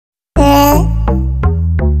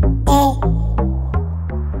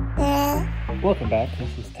Welcome back,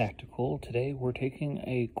 this is Tactical. Today we're taking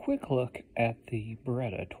a quick look at the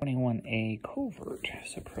Beretta 21A Covert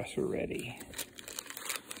suppressor ready.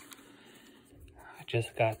 I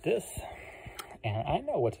just got this, and I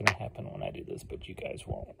know what's going to happen when I do this, but you guys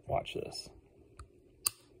won't. Watch this.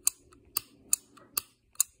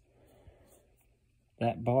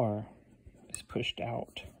 That bar is pushed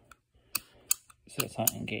out, so it's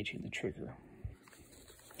not engaging the trigger.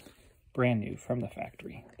 Brand new from the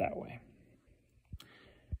factory, that way.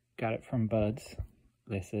 Got it from Buds.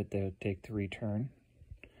 They said they would take the return,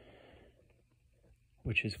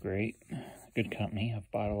 which is great. Good company.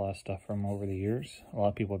 I've bought a lot of stuff from them over the years. A lot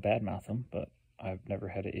of people badmouth them, but I've never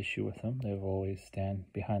had an issue with them. They've always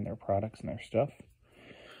stand behind their products and their stuff.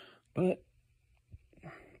 But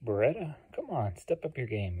Beretta, come on, step up your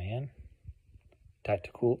game, man.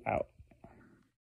 Tactical out.